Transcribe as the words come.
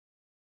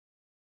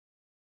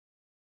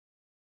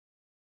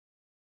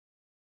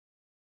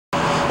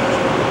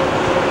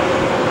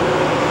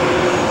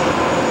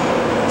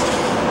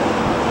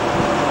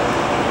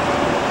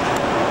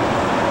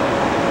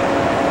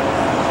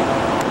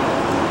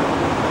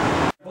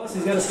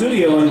He's got a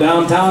studio in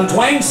downtown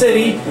Twang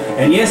City,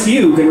 and yes,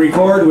 you can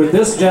record with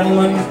this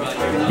gentleman.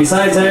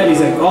 Besides that, he's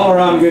an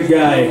all-around good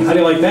guy. How do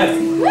you like that?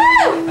 Woo!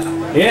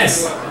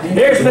 Yes.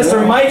 Here's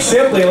Mr. Mike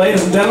Shipley,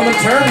 ladies and gentlemen.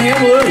 Turn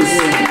him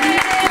loose.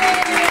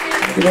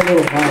 Give him a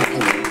little pause.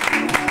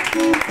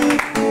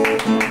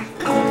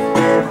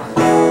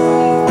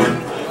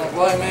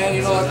 Boy, man,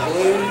 you know like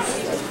blues?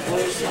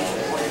 Blues song?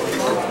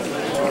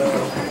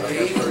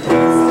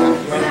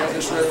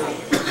 Just read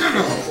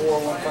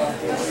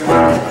 415.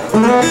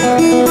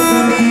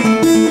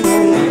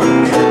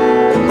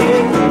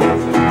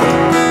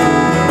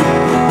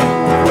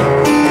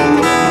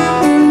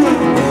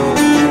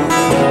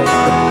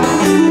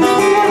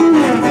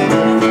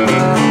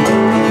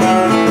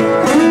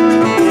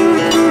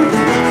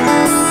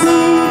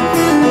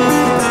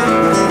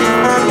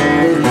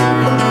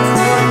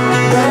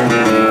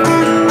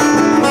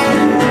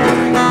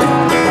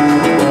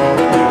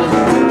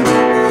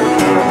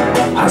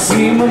 I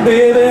see my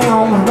baby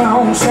on the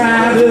wrong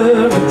side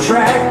of the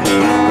track.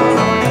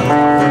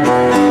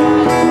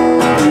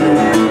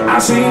 I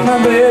see my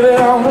baby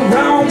on the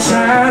wrong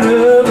side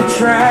of the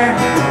track.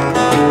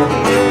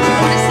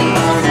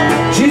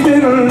 She's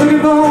been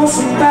looking for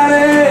somebody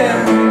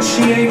and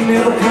she ain't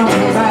never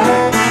coming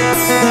back.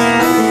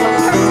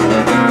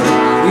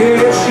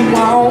 Yeah, she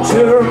wants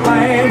her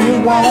man who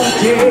won't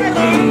take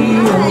me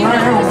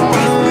around.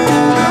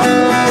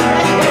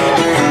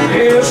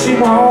 Yeah, she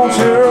wants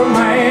her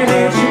man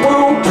and she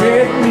won't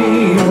take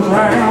me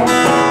around.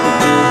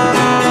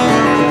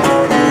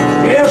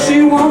 Yeah,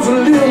 she wants a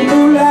little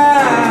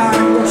moonlight,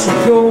 but she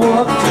go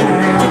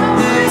uptown.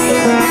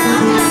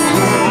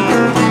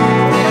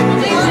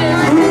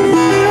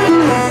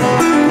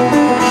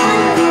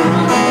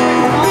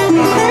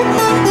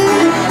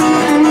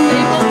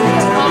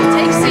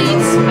 Take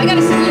seats. I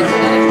gotta see you.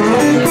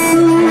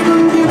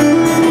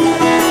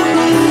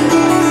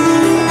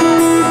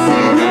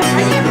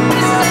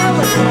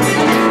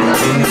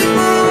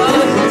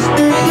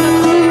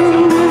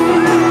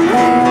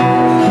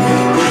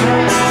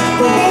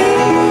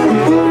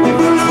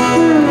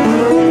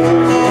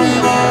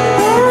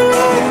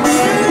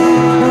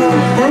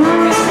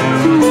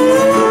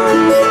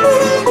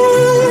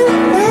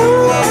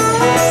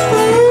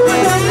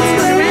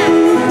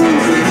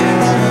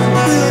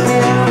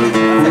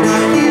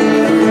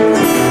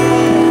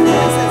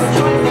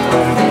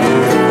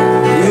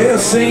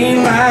 Seen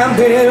my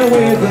baby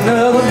with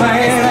another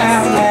man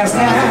out last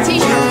night.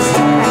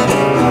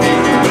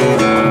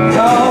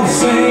 Oh,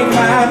 seen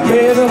my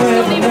baby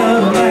with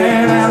another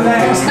man out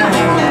last night.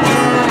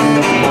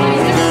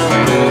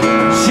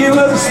 She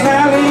was a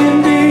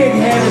smiling big,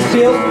 had his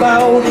built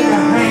boat in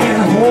her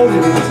hand,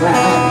 holding his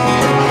life.